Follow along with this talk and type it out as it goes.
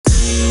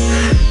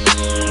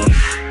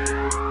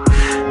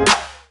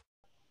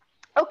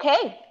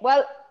Okay,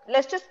 well,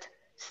 let's just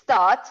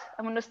start.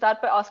 I'm going to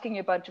start by asking you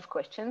a bunch of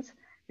questions.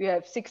 We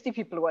have 60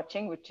 people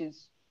watching, which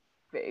is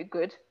very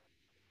good.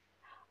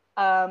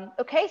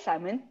 Okay,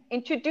 Simon,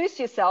 introduce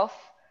yourself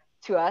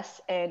to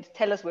us and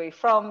tell us where you're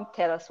from,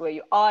 tell us where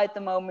you are at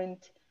the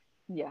moment.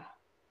 Yeah.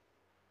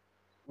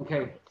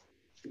 Okay,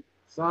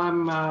 so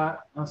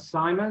I'm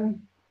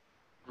Simon.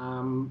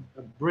 I'm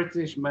a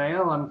British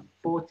male. I'm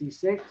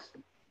 46.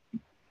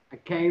 I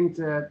came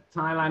to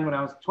Thailand when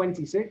I was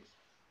 26.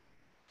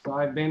 So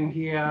I've been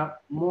here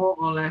more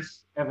or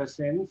less ever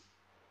since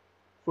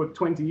for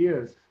 20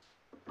 years.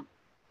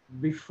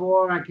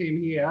 Before I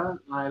came here,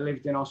 I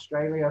lived in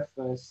Australia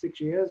for 6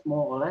 years,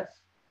 more or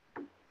less.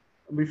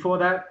 Before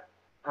that,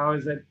 I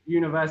was at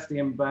university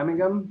in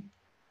Birmingham.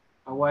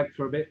 I worked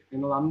for a bit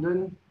in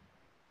London,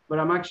 but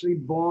I'm actually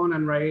born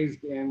and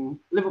raised in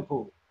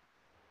Liverpool,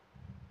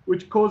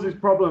 which causes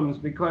problems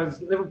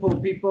because Liverpool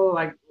people,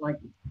 like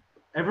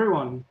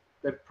everyone,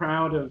 they're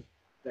proud of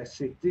their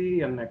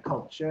city and their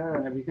culture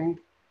and everything.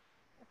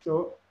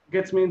 So it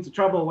gets me into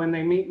trouble when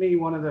they meet me.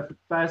 One of the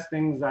first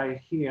things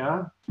I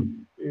hear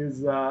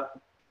is,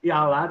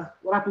 yeah, lad,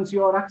 what happened to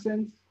your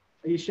accent?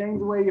 Are you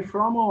ashamed of where you're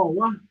from or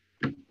what?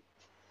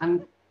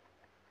 And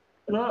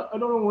I don't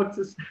know what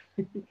to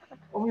say.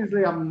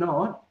 Obviously, I'm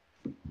not,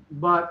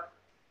 but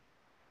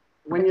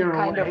when you're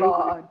kind away,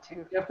 of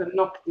you have to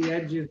knock the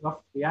edges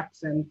off the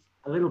accent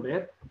a little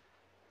bit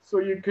so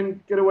you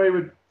can get away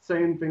with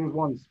saying things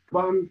once.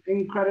 But I'm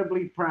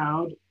incredibly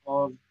proud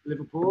of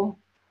Liverpool.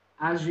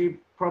 As you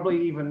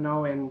probably even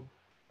know, in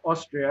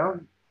Austria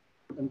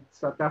and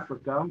South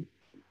Africa,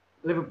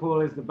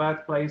 Liverpool is the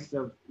birthplace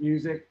of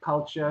music,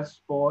 culture,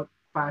 sport,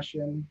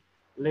 fashion,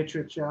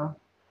 literature,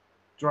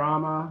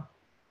 drama.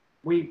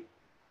 We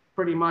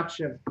pretty much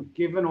have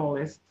given all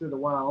this to the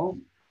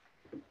world.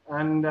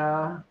 And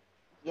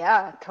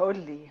yeah,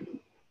 totally.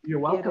 you're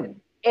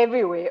welcome.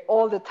 Everywhere,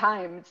 all the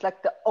time. It's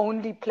like the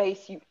only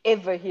place you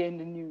ever hear in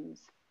the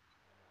news.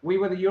 We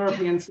were the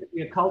European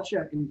City of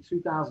Culture in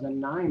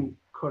 2009,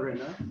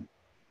 Corinna.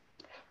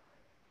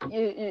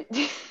 Okay,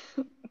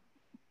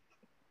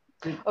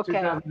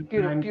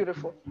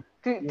 beautiful.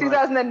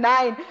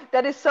 2009,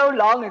 that is so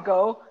long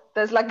ago.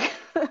 That's like...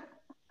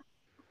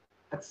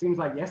 That seems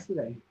like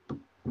yesterday.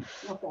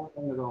 Not that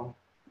long ago.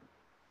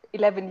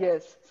 11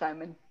 years,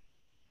 Simon.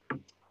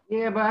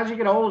 Yeah, but as you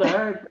get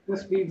older, it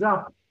speeds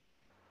up.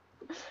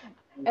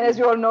 And as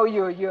you all know,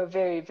 you're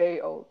very,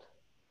 very old.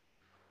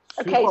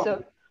 Super okay, old.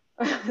 so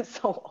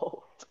so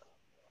old.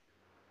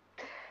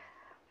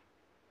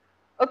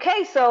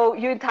 Okay, so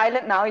you're in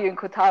Thailand now. You're in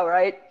Koh Tao,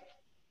 right?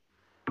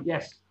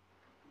 Yes.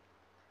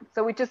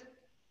 So we just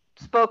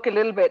spoke a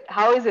little bit.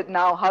 How is it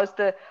now? How's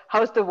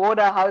the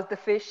water? How's the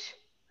fish?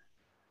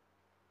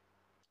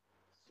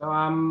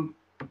 So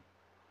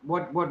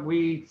what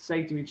we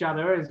say to each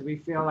other is we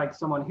feel like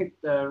someone hit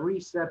the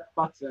reset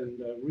button,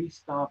 the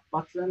restart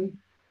button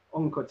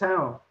on Koh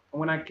Tao. And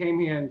when I came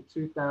here in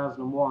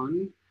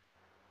 2001,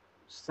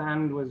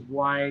 sand was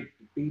white,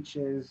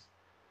 beaches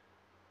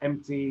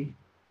empty.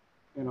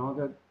 You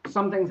know,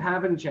 some things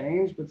haven't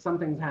changed, but some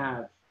things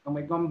have. And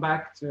we've gone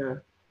back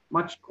to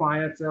much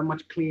quieter,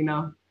 much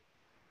cleaner,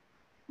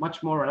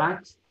 much more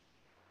relaxed.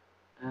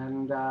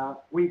 And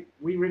we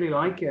really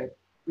like it.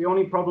 The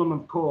only problem,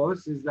 of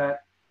course, is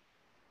that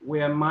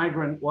we're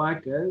migrant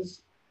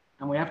workers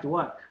and we have to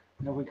work.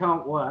 And if we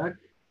can't work,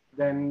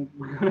 then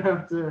we're going to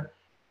have to,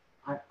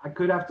 I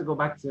could have to go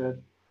back to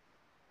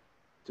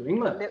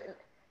England.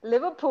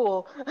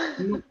 Liverpool.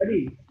 I'm not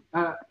ready.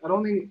 I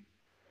don't think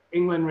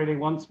England really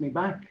wants me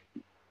back.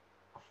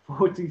 A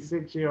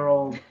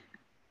 46-year-old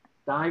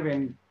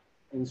diving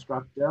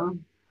instructor.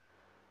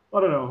 I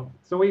don't know.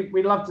 So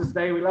we love to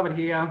stay. We love it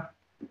here.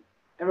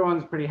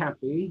 Everyone's pretty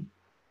happy.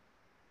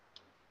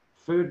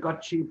 Food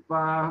got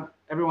cheaper.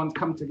 Everyone's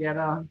come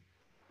together.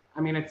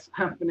 I mean, it's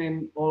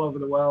happening all over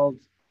the world,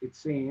 it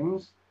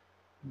seems.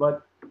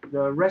 But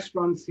the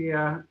restaurants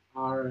here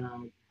are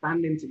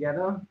banding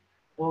together,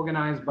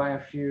 organized by a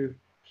few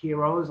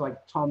heroes like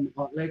Tom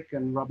Otlick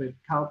and Robert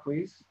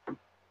Kalquist,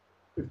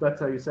 if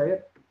that's how you say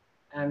it.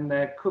 And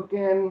they're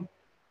cooking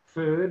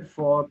food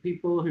for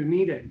people who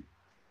need it.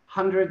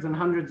 Hundreds and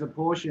hundreds of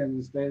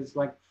portions. There's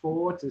like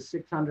 400 to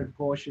 600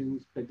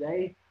 portions per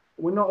day.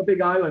 We're not a big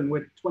island.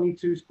 We're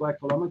 22 square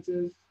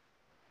kilometers.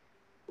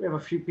 We have a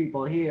few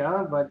people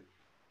here, but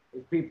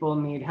if people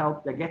need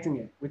help, they're getting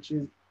it, which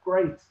is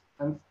great.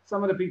 And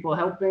some of the people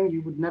helping,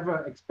 you would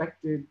never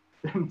expected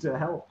them to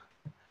help.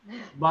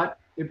 But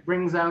it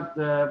brings out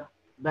the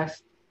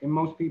best in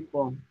most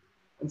people.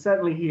 And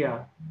certainly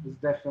here, this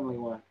definitely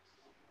works.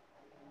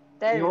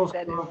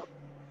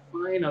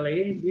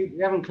 Finally, we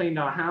haven't cleaned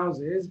our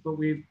houses, but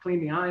we've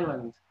cleaned the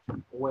island.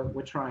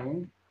 We're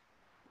trying.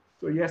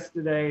 So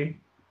yesterday,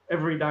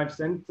 every dive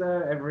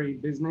center, every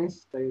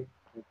business, they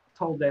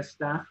told their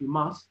staff, you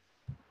must.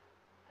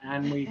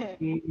 And we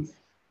cleaned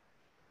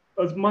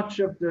as much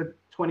of the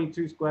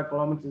 22 square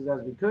kilometers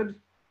as we could,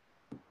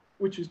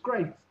 which is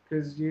great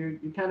because you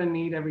kind of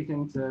need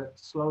everything to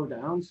slow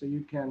down so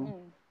you can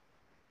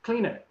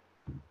clean it.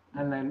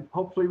 And then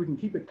hopefully we can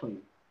keep it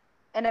clean.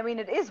 And I mean,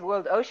 it is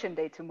World Ocean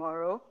Day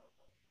tomorrow.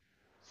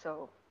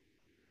 So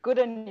good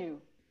on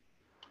you.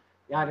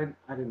 Yeah,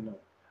 I didn't know.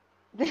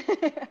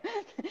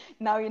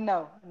 Now you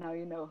know. Now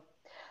you know.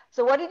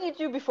 So what did you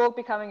do before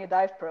becoming a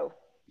dive pro?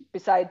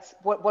 Besides,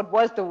 what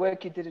was the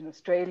work you did in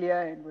Australia,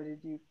 and what did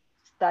you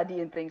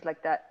study and things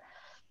like that?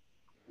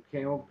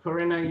 Okay, well,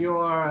 Corinna,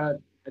 you're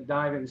a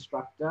dive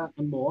instructor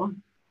and more.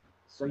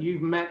 So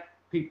you've met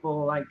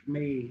people like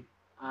me.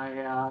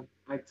 I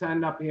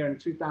turned up here in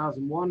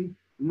 2001,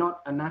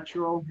 not a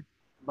natural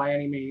by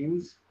any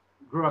means.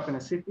 Grew up in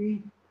a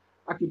city.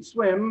 I could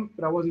swim,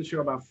 but I wasn't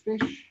sure about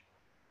fish.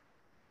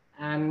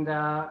 And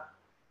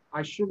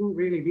I shouldn't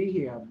really be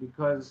here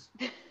because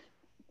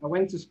I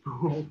went to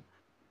school,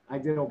 I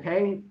did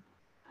okay,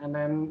 and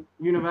then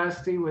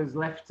university was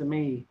left to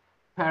me.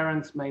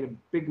 Parents made a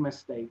big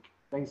mistake.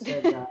 They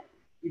said,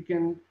 you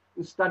can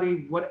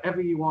study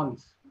whatever you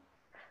want.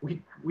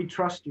 We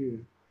trust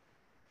you.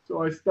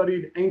 So I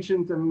studied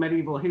ancient and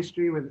medieval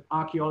history with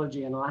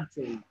archaeology and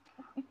Latin.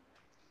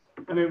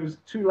 And it was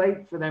too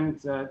late for them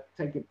to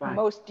take it back.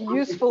 Most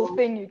useful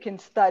thing you can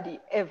study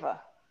ever.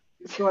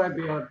 So I'd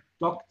be a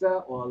doctor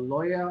or a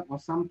lawyer or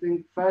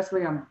something.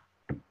 Firstly, I'm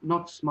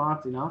not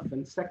smart enough.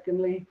 And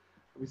secondly,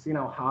 we've seen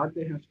how hard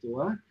they have to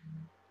work.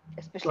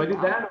 Especially So I did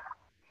now. that.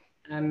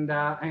 And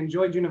I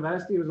enjoyed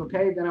university. It was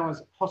okay. Then I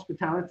was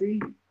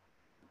hospitality.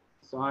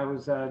 So I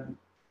was a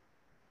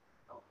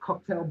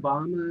cocktail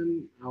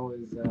barman. I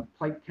was a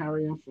plate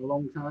carrier for a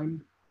long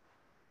time,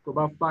 for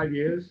about 5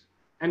 years.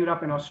 Ended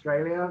up in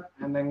Australia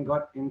and then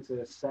got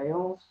into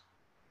sales.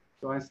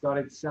 So I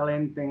started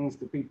selling things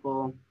to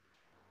people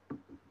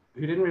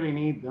who didn't really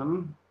need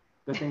them,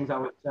 the things I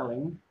was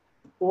selling,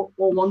 or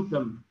want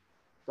them.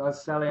 So I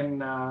was selling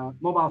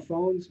mobile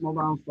phones,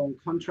 mobile phone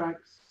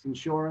contracts,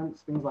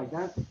 insurance, things like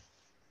that.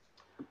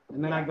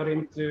 And then I got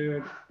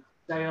into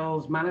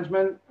sales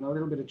management and a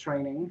little bit of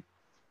training.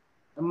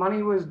 The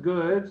money was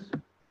good,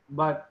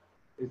 but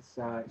it's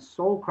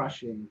soul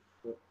crushing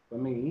for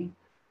me,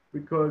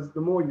 because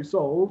the more you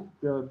sold,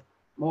 the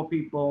more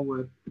people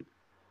were,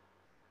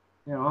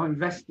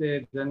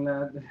 invested, and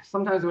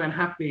sometimes they weren't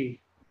happy.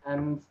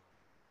 And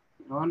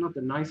I'm not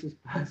the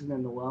nicest person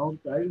in the world,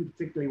 but I didn't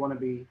particularly want to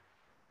be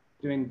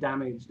doing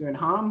damage, doing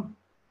harm.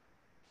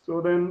 So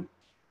then,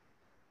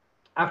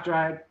 after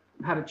I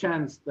had a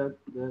chance, the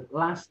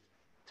last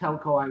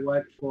telco I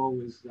worked for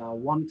was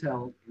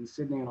OneTel in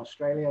Sydney in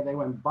Australia. They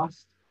went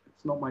bust.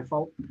 It's not my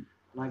fault.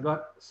 And I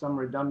got some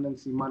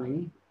redundancy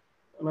money.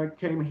 And I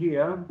came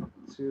here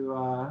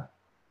to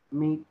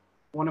meet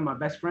one of my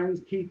best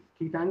friends,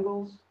 Keith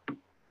Angles.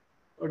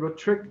 I got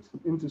tricked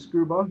into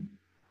scuba,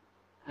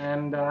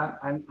 and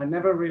I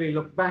never really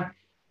looked back.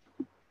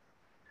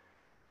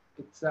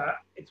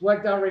 It's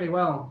worked out really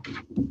well.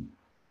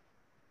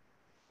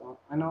 So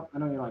I know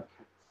you like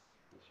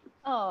cats.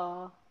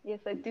 Oh,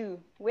 yes, I do.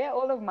 Where are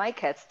all of my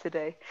cats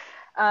today?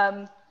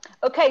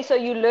 Okay, so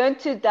you learned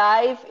to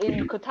dive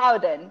in Koh Tao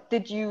then.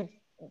 Did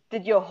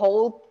your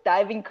whole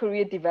diving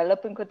career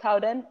develop in Koh Tao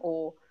then,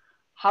 or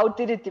how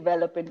did it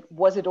develop? And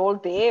was it all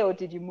there, or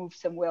did you move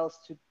somewhere else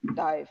to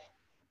dive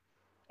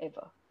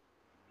ever?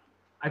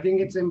 I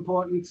think it's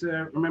important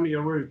to remember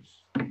your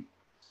roots.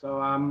 So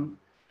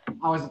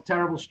I was a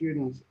terrible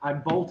student. I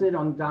bolted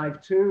on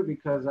dive 2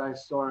 because I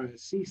saw a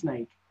sea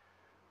snake.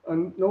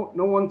 And no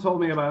one told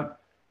me about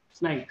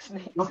snakes,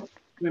 not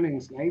swimming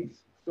snakes.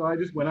 So I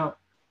just went up.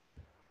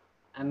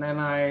 And then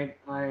I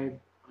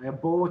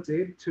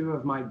aborted 2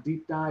 of my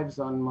deep dives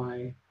on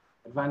my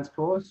advanced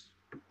course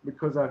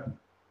because I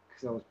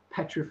was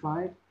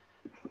petrified.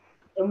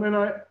 And then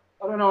I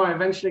don't know, I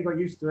eventually got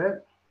used to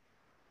it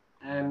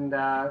and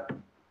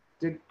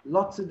did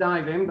lots of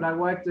diving, but I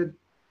worked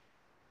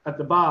at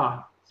the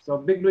bar. So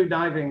Big Blue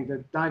Diving,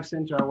 the dive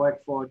center I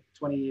worked for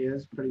 20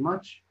 years, pretty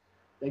much.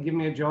 They give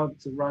me a job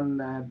to run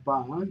their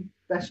bar.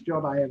 Best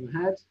job I ever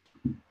had,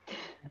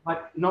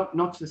 but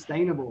not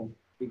sustainable,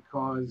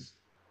 because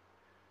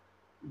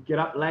you get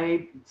up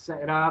late,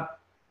 set it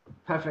up,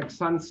 perfect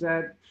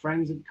sunset,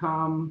 friends would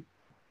come,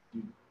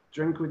 you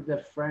drink with their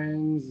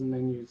friends, and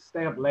then you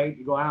stay up late,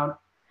 you go out.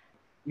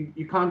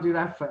 You can't do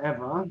that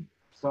forever.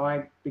 So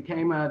I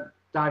became a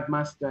dive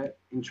master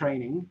in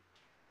training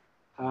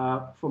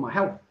for my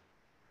health,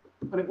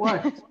 and it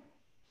worked.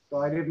 So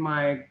I did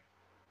my,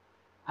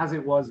 as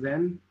it was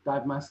then,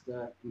 dive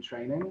master in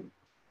training.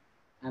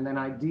 And then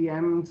I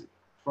DM'd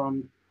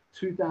from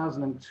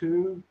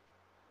 2002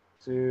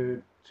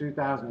 to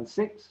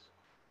 2006,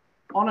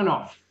 on and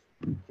off.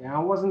 Okay, I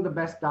wasn't the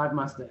best dive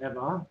master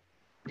ever.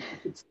 I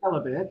could sell a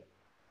bit,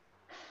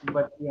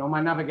 but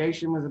my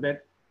navigation was a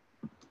bit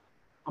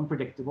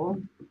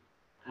unpredictable.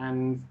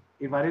 And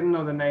if I didn't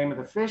know the name of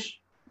the fish,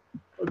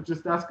 I'd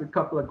just ask a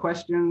couple of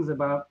questions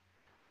about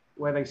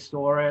where they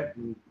saw it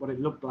and what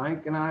it looked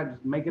like, and I'd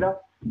just make it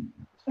up.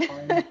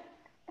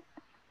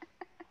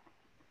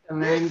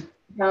 And then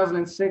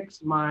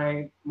 2006,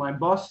 my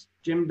boss,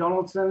 Jim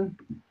Donaldson,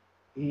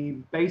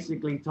 he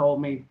basically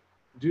told me,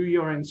 do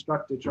your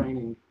instructor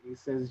training. He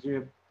says,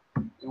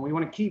 we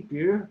want to keep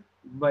you,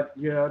 but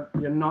you're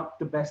not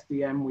the best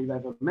DM we've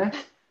ever met.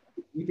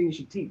 you think you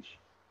should teach?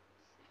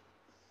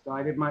 So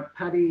I did my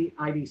PADI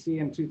IDC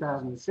in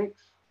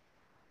 2006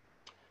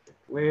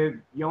 with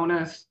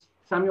Jonas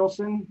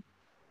Samuelsson,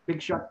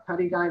 big shot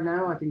PADI guy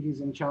now. I think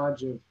he's in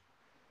charge of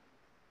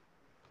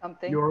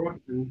Something.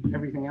 Europe and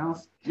everything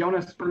else.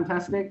 Jonas,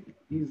 fantastic.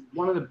 He's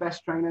one of the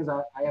best trainers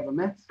I ever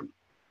met.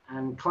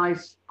 And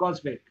Kleis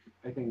Gosvik,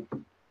 I think,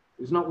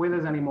 who's not with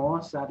us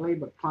anymore, sadly,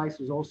 but Kleis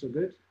was also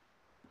good.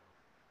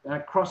 Then I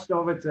crossed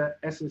over to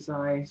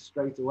SSI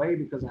straight away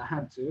because I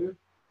had to.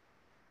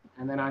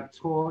 And then I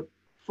taught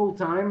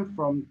full-time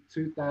from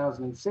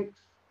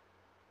 2006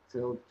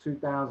 till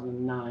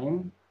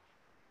 2009.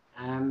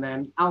 And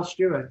then Al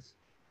Stewart,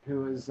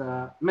 who was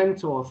a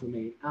mentor for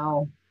me.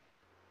 Al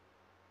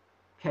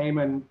came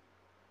and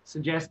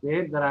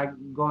suggested that I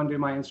go and do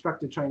my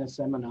instructor trainer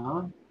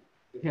seminar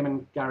with him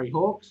and Gary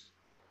Hawkes.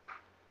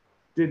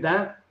 Did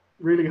that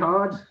really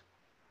hard,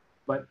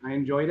 but I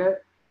enjoyed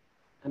it.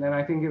 And then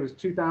I think it was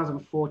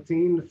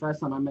 2014, the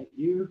first time I met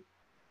you.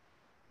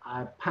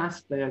 I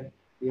passed the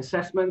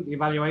assessment, the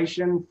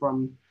evaluation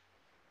from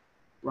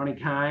Ronnie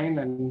Kine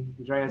and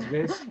Andreas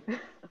Wiss.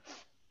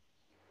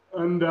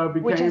 And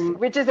became...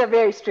 Which is a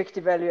very strict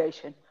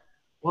evaluation.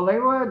 Well, they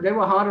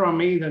were harder on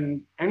me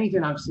than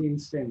anything I've seen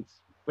since,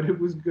 but it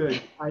was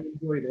good. I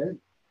enjoyed it.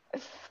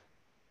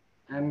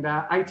 And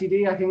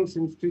ITD, I think,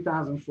 since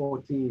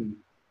 2014.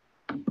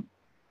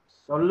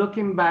 So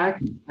looking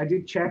back, I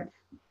did check.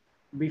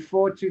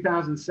 Before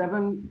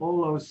 2007,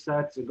 all those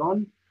certs are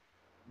gone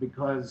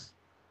because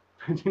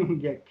I didn't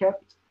get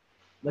kept.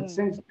 But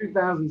since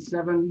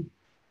 2007,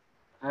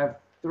 I have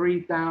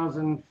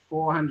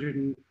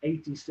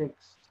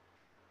 3,486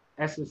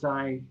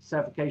 SSI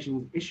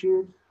certifications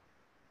issued,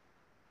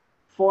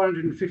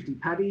 450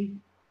 PADI,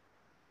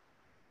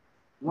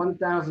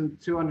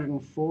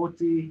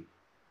 1,240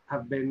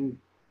 have been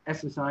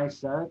SSI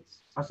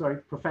certs,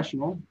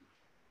 professional,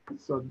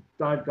 so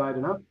dive guide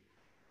and up.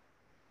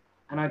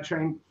 And I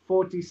trained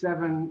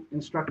 47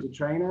 instructor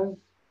trainers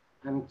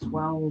and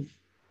 12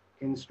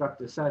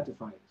 instructor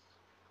certifiers.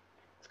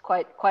 It's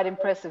quite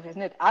impressive,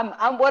 isn't it?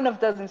 I'm one of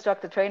those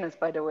instructor trainers,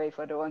 by the way,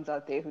 for the ones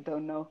out there who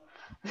don't know.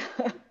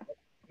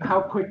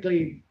 How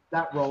quickly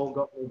that role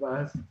got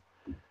reversed.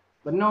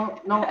 But no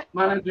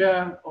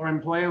manager or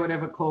employer would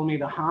ever call me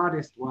the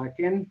hardest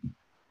working.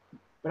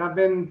 But I've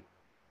been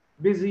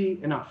busy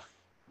enough.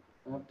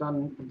 I've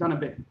done a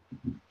bit.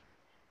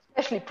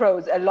 Especially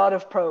pros, a lot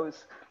of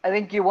pros. I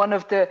think you're one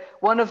of the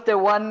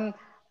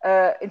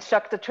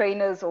instructor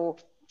trainers or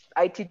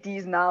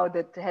ITDs now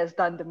that has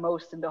done the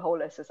most in the whole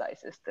SSI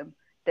system,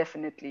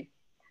 definitely.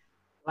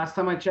 Last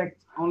time I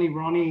checked, only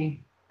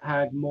Ronnie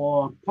had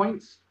more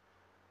points,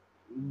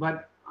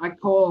 but I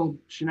call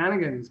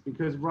shenanigans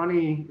because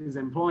Ronnie is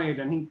employed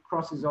and he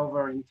crosses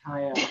over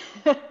entire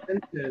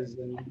centers,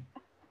 and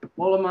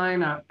all of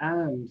mine are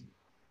earned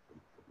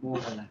more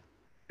than that.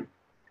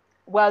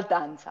 Well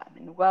done,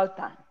 Simon. Well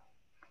done.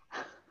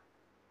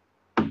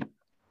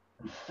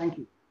 Thank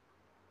you.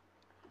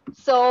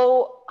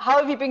 So, how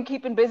have you been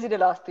keeping busy the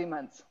last 3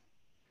 months?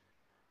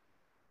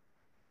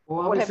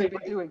 Well, what have you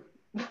been doing?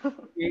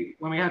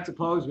 When we had to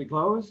close, we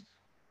closed.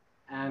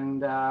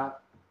 And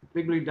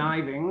Big Blue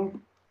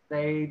Diving,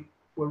 they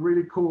were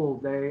really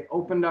cool. They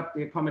opened up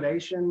the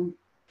accommodation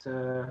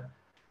to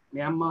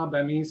Myanmar,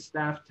 Burmese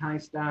staff, Thai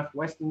staff,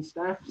 Western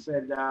staff,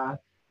 said,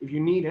 if you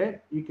need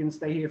it, you can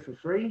stay here for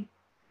free.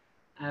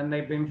 And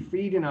they've been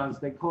feeding us.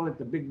 They call it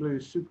the Big Blue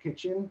Soup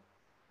Kitchen.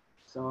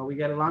 So we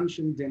get lunch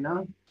and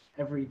dinner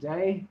every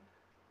day,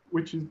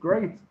 which is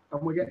great.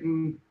 And we're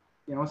getting,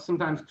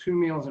 sometimes 2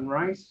 meals and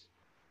rice.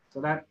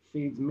 So that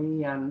feeds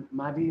me and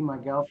Maddie, my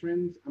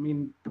girlfriend. I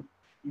mean,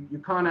 you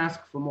can't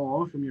ask for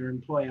more from your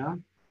employer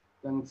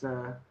than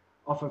to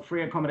offer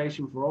free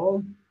accommodation for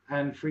all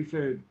and free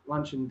food,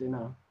 lunch and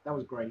dinner. That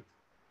was great.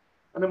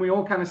 And then we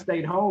all kind of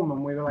stayed home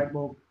and we were like,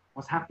 well,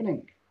 what's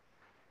happening?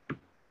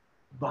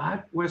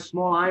 But we're a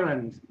small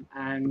island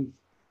and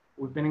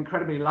we've been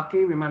incredibly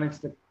lucky. We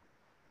managed to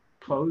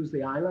close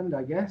the island,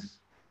 I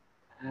guess.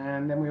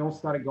 And then we all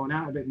started going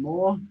out a bit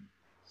more.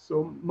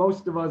 So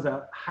most of us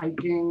are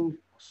hiking,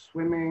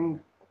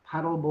 swimming,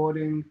 paddle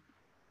boarding,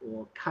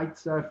 or kite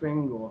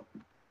surfing, or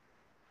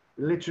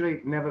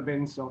literally never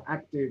been so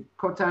active.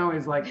 Koh Tao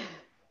is like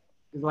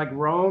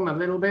Rome a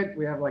little bit.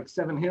 We have like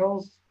 7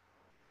 hills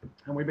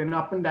and we've been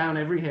up and down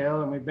every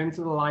hill and we've been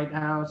to the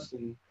lighthouse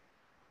and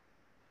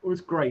it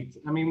was great.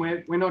 I mean,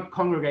 we're not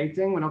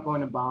congregating, we're not going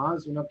to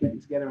bars, we're not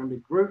getting together in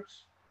big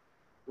groups.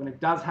 When it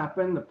does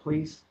happen, the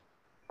police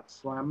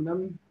slam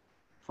them,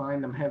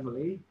 fine them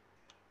heavily.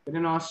 But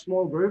in our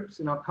small groups,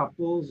 in our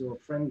couples or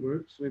friend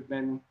groups, we've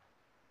been,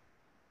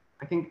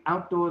 I think,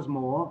 outdoors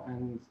more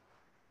and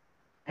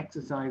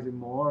exercising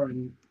more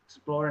and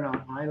exploring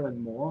our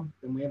island more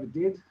than we ever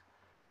did.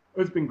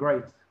 It's been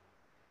great.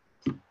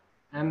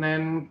 And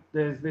then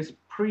there's this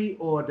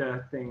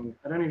pre-order thing.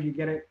 I don't know if you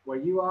get it where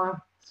you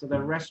are. So the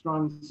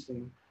restaurants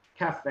and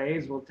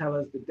cafes will tell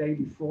us the day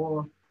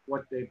before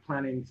what they're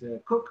planning to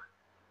cook.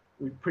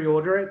 We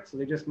pre-order it, so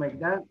they just make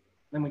that.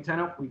 Then we turn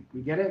up,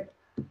 we get it.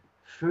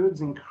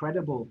 Food's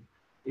incredible.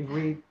 If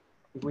we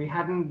if we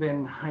hadn't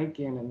been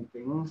hiking and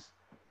things,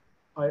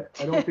 I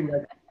don't think I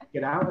could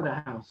get out of the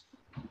house.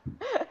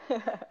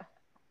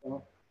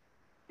 So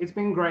it's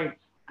been great.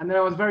 And then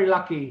I was very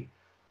lucky.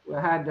 We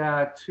had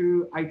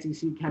two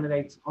ITC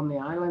candidates on the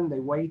island. They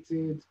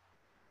waited.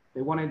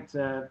 They wanted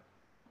to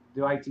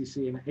do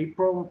ITC in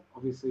April.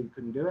 Obviously, we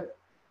couldn't do it.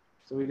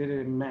 So we did it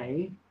in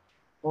May.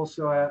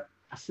 Also, a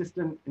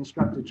assistant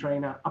instructor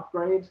trainer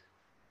upgrade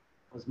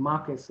was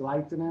Markus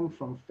Leitinen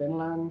from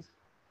Finland.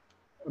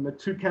 And the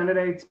two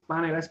candidates,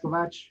 Bane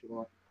Leskovac,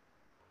 or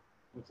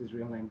what's his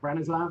real name,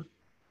 Branislav,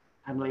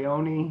 and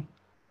Leonie,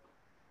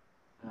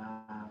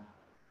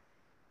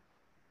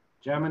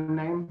 German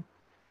name.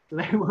 So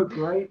they were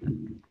great.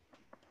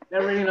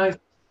 They're really nice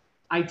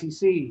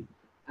ITC.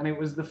 And it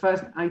was the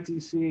first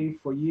ITC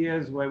for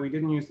years where we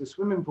didn't use the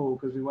swimming pool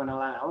because we weren't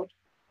allowed.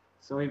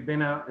 So we've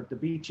been out at the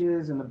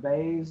beaches and the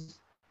bays,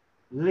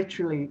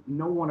 literally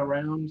no one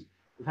around.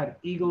 We've had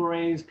eagle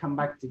rays come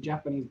back to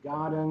Japanese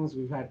gardens.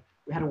 We had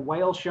a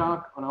whale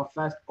shark on our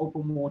first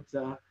open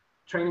water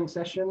training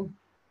session.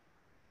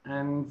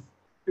 And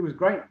it was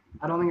great.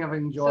 I don't think I've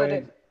enjoyed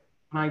an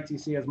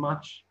ITC as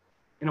much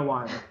in a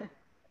while.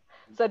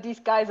 So these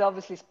guys are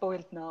obviously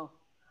spoiled now.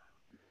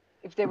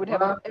 If they would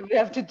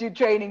have to do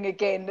training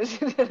again.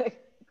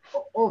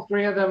 All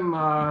three of them,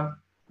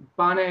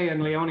 Bane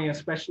and Leonie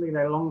especially,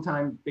 they're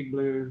longtime Big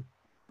Blue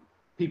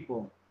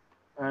people.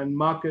 And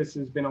Marcus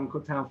has been on Koh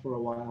Tao for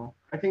a while.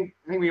 I think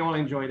we all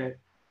enjoyed it.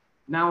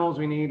 Now all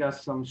we need are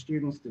some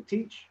students to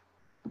teach,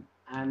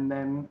 and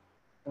then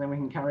we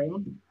can carry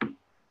on. So,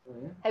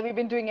 yeah. Have you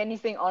been doing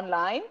anything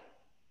online?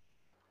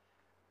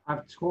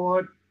 I've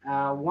taught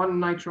one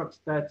Nitrox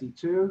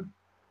 32,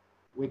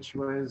 which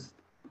was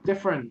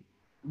different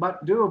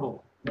but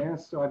doable. Yeah,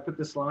 so I put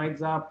the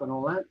slides up and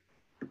all that,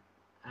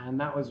 and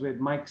that was with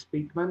Mike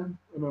Speakman.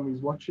 I don't know if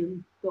he's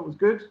watching. That was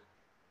good.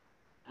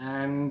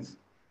 And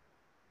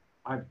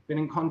I've been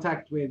in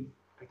contact with,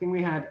 I think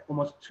we had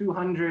almost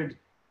 200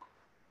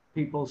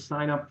 people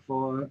sign up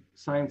for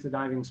Science of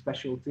Diving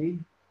Specialty,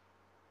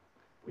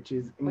 which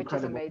is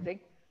incredible. Which is amazing.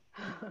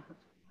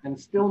 And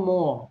still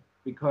more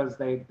because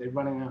they're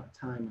running out of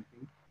time, I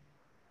think.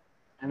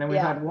 And then we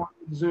had one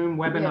Zoom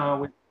webinar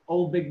with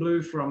old Big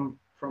Blue from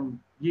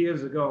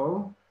years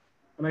ago.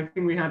 And I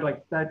think we had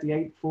like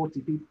 38, 40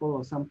 people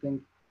or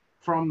something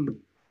from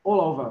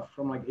all over,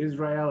 from like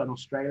Israel and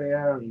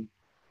Australia and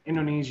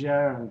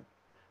Indonesia and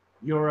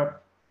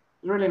Europe.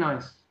 It was really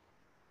nice.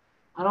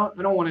 I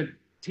don't want to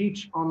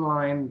teach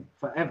online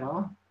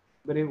forever,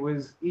 but it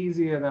was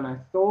easier than I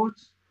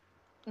thought.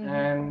 Mm-hmm.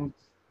 And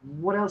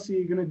what else are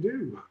you going to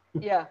do?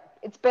 Yeah,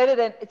 it's better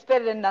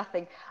than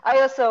nothing.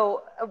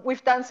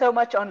 We've done so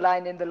much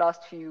online in the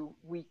last few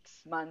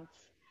weeks,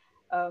 months.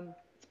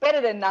 It's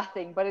better than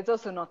nothing, but it's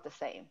also not the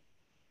same.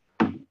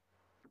 It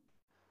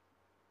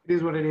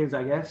is what it is,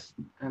 I guess.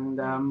 And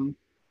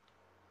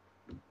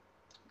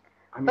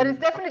but it's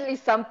definitely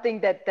something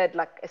that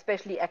like,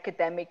 especially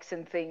academics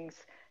and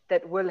things,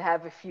 that will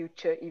have a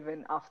future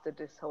even after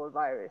this whole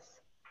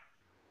virus.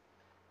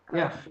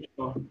 Yeah, for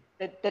sure.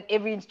 That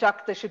every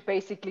instructor should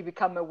basically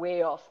become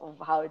aware of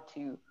how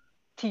to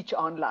teach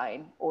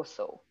online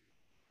also,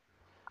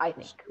 I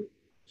think.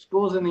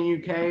 Schools in the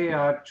UK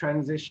are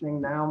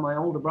transitioning now. My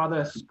older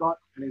brother, Scott,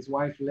 and his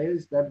wife,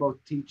 Liz, they're both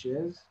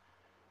teachers.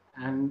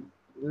 And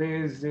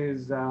Liz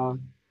is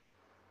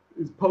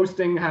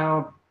posting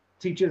how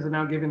teachers are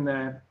now giving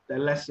their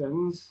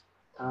lessons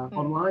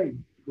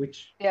online,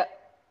 which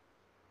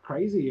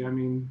crazy. I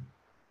mean,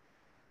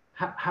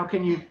 how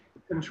can you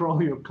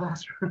control your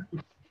classroom?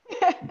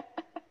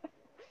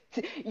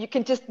 You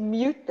can just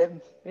mute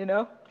them, you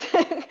know.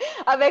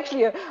 I'm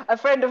actually a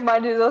friend of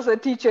mine who's also a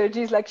teacher. And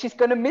she's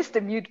going to miss the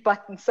mute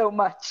button so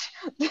much.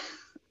 Yeah,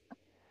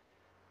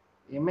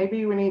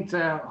 maybe we need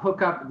to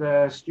hook up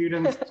the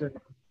students to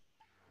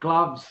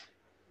gloves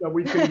that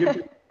we can give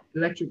them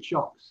electric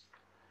shocks.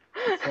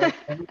 So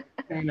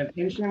paying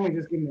attention, we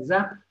just give them a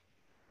zap.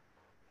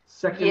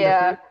 Second,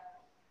 I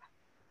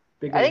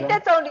think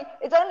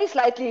it's only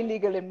slightly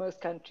illegal in most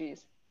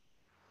countries.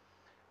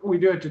 We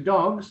do it to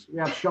dogs. We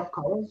have shock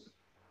collars.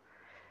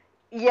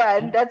 Yeah,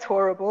 and that's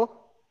horrible.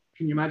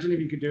 Can you imagine if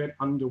you could do it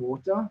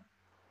underwater?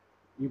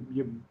 You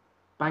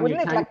bang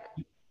wouldn't your tank.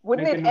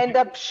 Wouldn't it end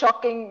up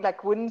shocking?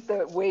 Like, wouldn't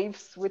the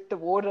waves with the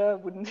water?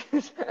 Wouldn't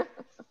it?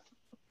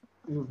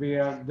 It would be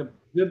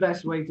the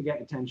best way to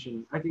get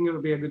attention. I think it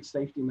would be a good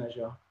safety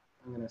measure.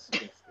 I'm going to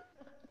suggest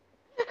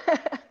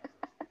it.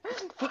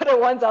 For the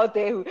ones out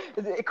there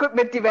the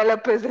equipment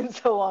developers and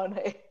so on.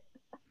 Hey?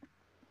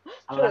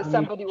 Sure, there's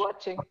somebody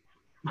watching.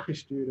 My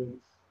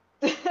students,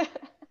 if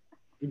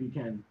you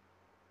can.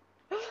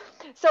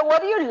 So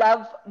what do you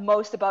love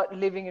most about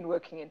living and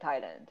working in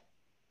Thailand?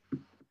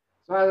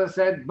 So as I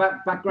said,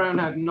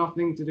 background had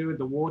nothing to do with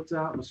the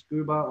water or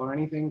scuba or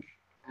anything.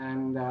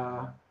 And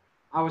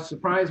I was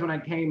surprised when I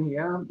came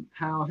here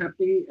how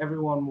happy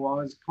everyone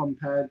was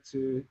compared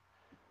to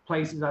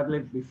places I've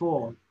lived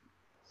before.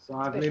 So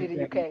I've lived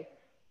in UK.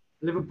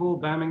 Liverpool,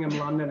 Birmingham,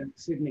 London, and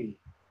Sydney.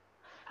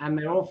 And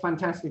they're all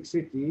fantastic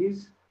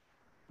cities.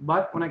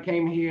 But when I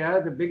came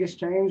here, the biggest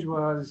change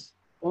was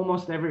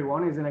almost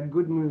everyone is in a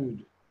good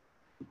mood.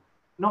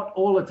 Not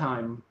all the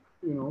time,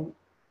 you know,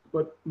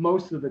 but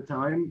most of the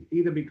time,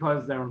 either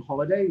because they're on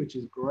holiday, which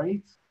is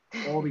great,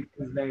 or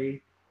because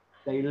they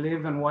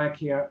live and work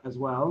here as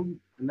well,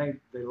 and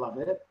they love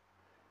it.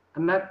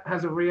 And that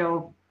has a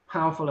real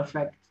powerful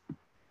effect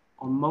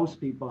on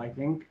most people, I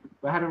think,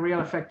 but had a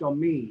real effect on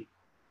me.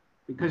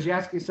 Because you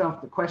ask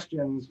yourself the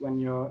questions when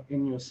you're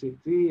in your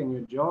city and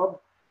your job.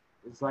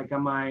 It's like,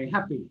 am I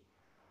happy?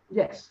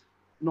 Yes,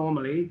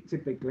 normally,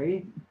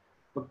 typically.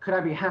 But could I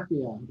be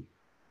happier?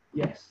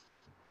 Yes.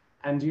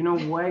 And do you know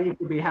where you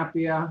could be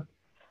happier?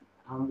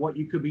 What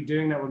you could be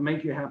doing that would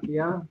make you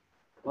happier?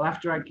 Well,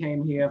 after I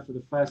came here for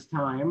the first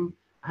time,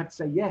 I had to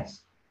say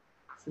yes.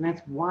 So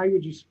that's why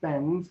would you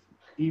spend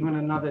even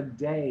another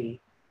day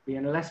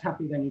being less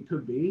happy than you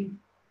could be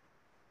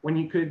when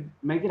you could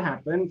make it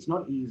happen? It's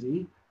not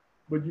easy,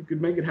 but you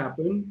could make it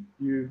happen.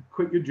 You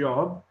quit your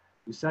job,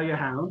 you sell your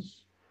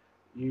house,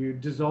 you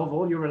dissolve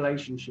all your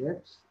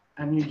relationships,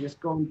 and you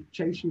just go and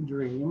chase your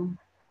dream,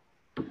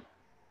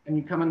 and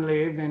you come and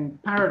live in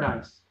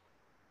paradise.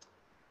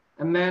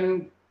 And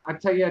then I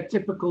tell you a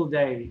typical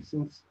day,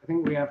 since I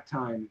think we have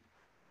time.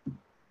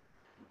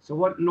 So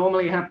what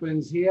normally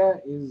happens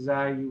here is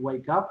you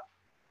wake up,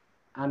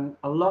 and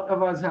a lot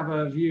of us have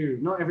a view,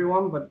 not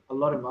everyone, but a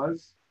lot of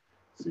us.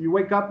 So you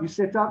wake up, you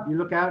sit up, you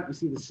look out, you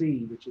see the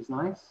sea, which is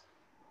nice.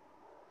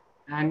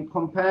 And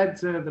compared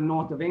to the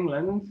north of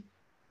England,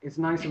 it's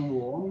nice and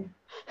warm.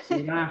 So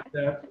you don't have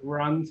to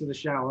run to the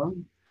shower.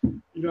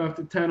 You don't have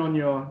to turn on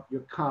your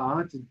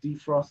car to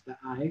defrost the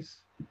ice.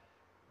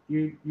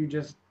 You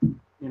just,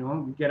 you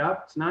know, you get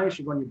up, it's nice,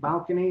 you go on your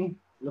balcony,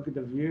 look at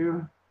the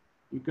view.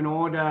 You can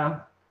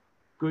order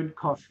good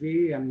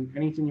coffee and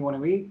anything you want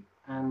to eat,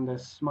 and a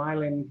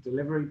smiling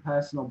delivery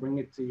person will bring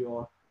it to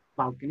your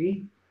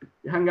balcony.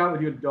 You hang out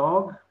with your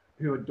dog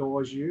who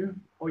adores you,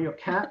 or your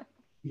cat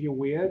if you're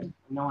weird.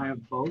 Now I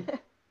have both.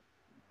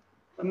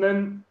 And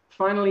then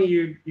finally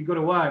you go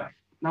to work.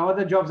 Now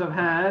other jobs I've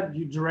had,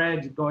 you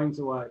dread going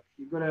to work.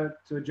 You go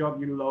to a job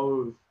you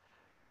loathe.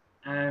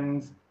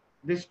 And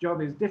this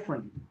job is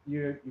different.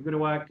 You go to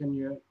work and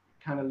you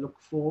kind of look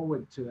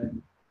forward to it.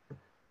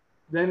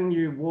 Then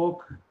you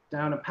walk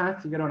down a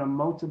path, you get on a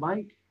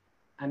motorbike,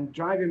 and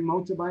driving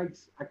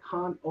motorbikes, I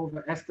can't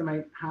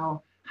overestimate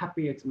how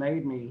happy it's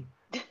made me.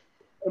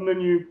 And then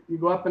you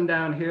go up and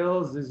down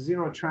hills, there's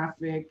zero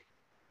traffic,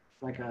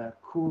 it's like a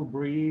cool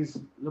breeze.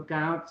 Look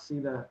out, see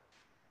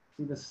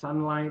the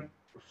sunlight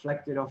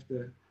reflected off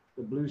the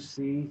blue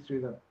sea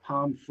through the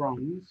palm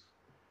fronds.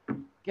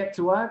 Get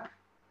to work,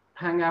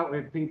 hang out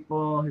with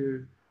people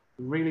who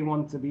really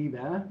want to be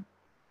there.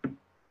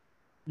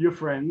 Your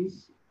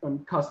friends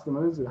and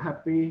customers are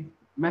happy,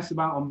 mess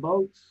about on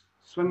boats,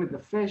 swim with the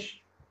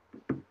fish,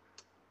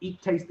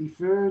 eat tasty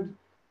food,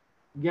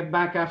 get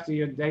back after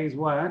your day's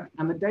work.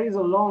 And the days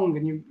are long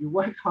and you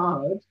work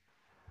hard,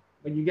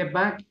 but you get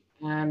back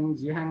and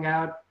you hang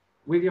out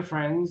with your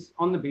friends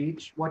on the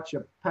beach, watch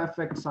a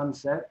perfect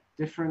sunset,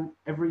 different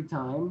every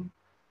time.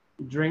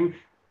 You drink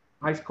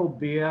ice cold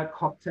beer,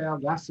 cocktail,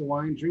 glass of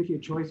wine, drink your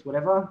choice,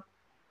 whatever.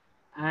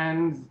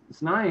 And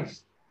it's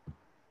nice.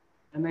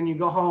 And then you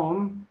go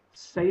home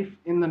safe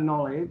in the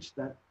knowledge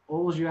that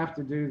all you have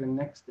to do the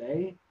next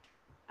day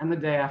and the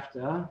day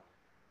after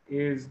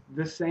is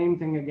the same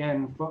thing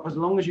again for as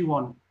long as you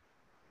want.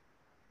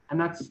 And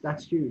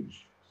that's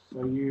huge.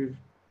 So you've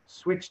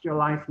switched your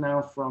life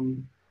now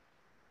from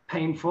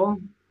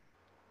painful,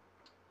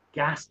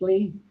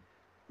 ghastly,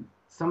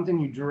 something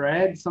you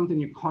dread, something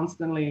you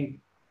constantly,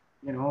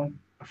 you know,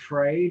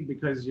 afraid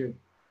because you've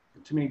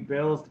too many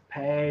bills to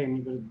pay and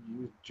you've got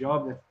a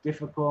job that's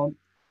difficult.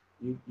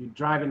 You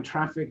drive in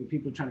traffic with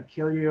people trying to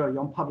kill you, or you're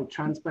on public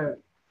transport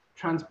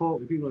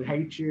with people who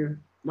hate you.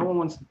 No one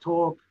wants to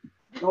talk.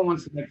 No one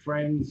wants to make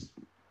friends.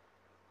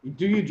 You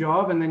do your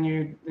job, and then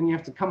you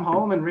have to come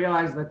home and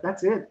realize that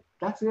that's it.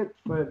 That's it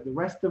for the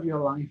rest of your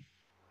life.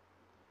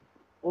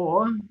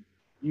 Or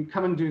you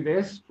come and do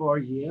this for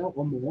a year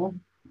or more,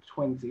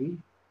 20.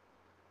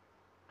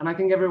 And I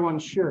think everyone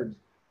should.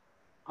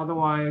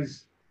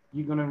 Otherwise,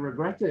 you're going to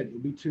regret it. It'll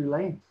be too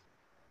late.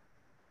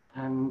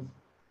 And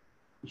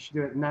you should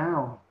do it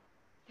now.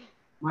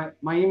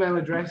 My email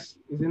address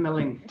is in the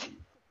link.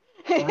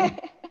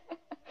 Right?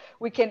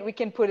 We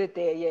can put it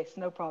there. Yes,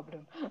 no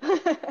problem.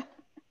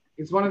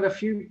 It's one of the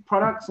few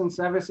products and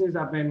services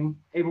I've been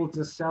able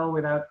to sell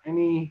without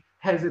any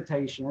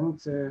hesitation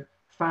to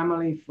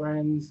family,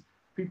 friends,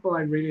 people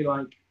I really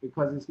like,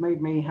 because it's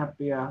made me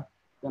happier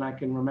than I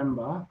can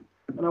remember.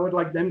 And I would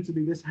like them to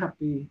be this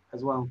happy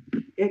as well.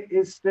 It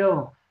is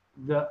still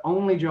the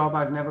only job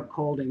I've never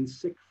called in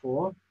sick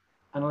for,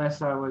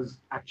 unless I was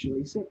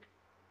actually sick,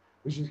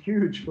 which is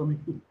huge for me.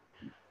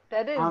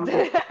 That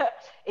is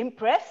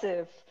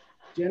impressive.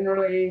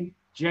 Generally,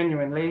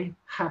 genuinely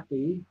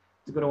happy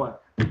to go to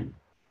work.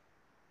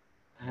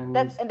 And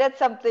that's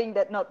something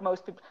that not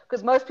most people,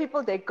 because most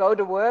people, they go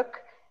to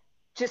work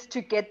just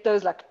to get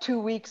those like 2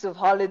 weeks of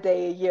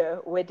holiday a year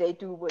where they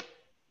do what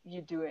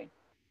you're doing.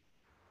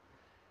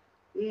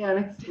 Yeah,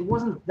 and it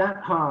wasn't that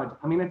hard.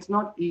 I mean, it's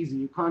not easy.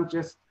 You can't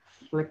just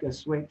flick a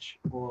switch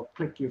or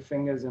click your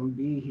fingers and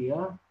be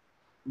here,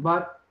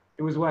 but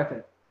it was worth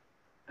it.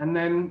 And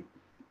then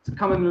to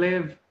come and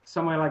live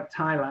somewhere like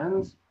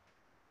Thailand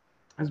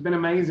has been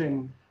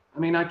amazing. I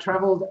mean, I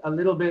traveled a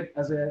little bit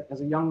as a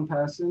young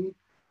person,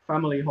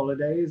 family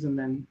holidays, and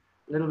then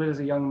a little bit as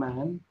a young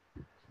man.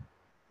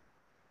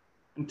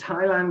 And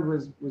Thailand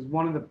was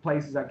one of the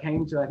places I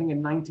came to. I think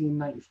in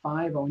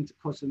 1995, I went to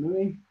Koh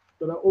Samui,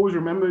 but I always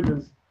remembered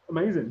as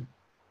amazing.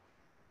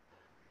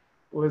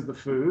 Well, there's the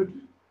food.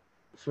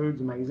 The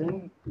food's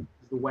amazing. There's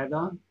the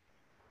weather.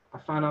 I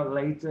found out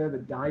later the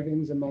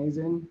diving's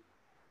amazing.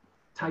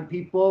 Thai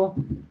people,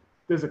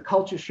 there's a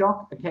culture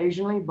shock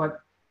occasionally,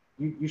 but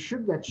you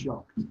should get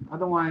shocked.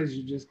 Otherwise,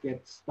 you just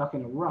get stuck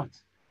in a rut.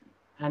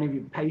 And if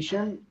you're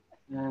patient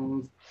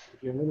and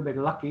if you're a little bit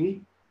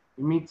lucky,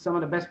 you meet some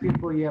of the best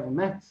people you ever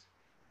met.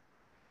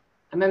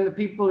 And then the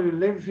people who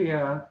live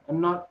here are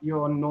not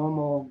your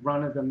normal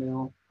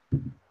run-of-the-mill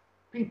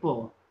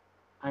people.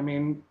 I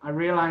mean, I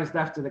realized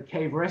after the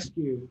cave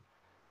rescue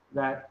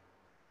that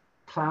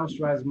Klaus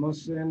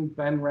Rasmussen,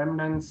 Ben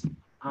Remnants,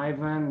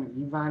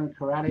 Ivan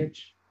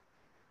Karadzic,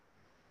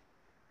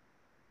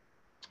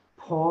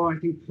 Paul, I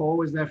think Paul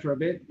was there for a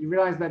bit. You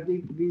realize that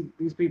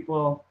these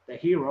people, they're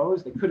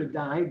heroes. They could have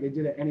died. They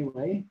did it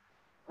anyway.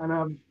 And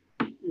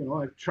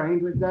I've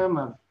trained with them.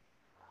 I've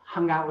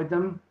hung out with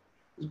them.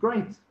 It was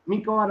great.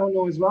 Miko, I don't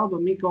know as well,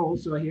 but Miko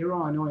also a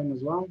hero. I know him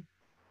as well.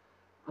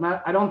 And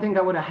I don't think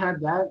I would have had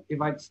that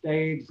if I'd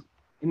stayed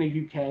in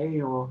the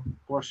UK or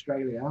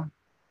Australia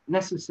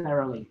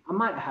necessarily. I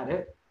might have had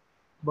it,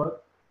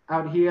 but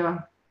out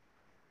here,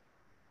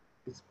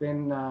 it's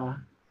been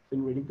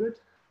really good.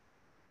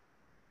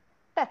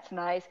 That's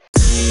nice.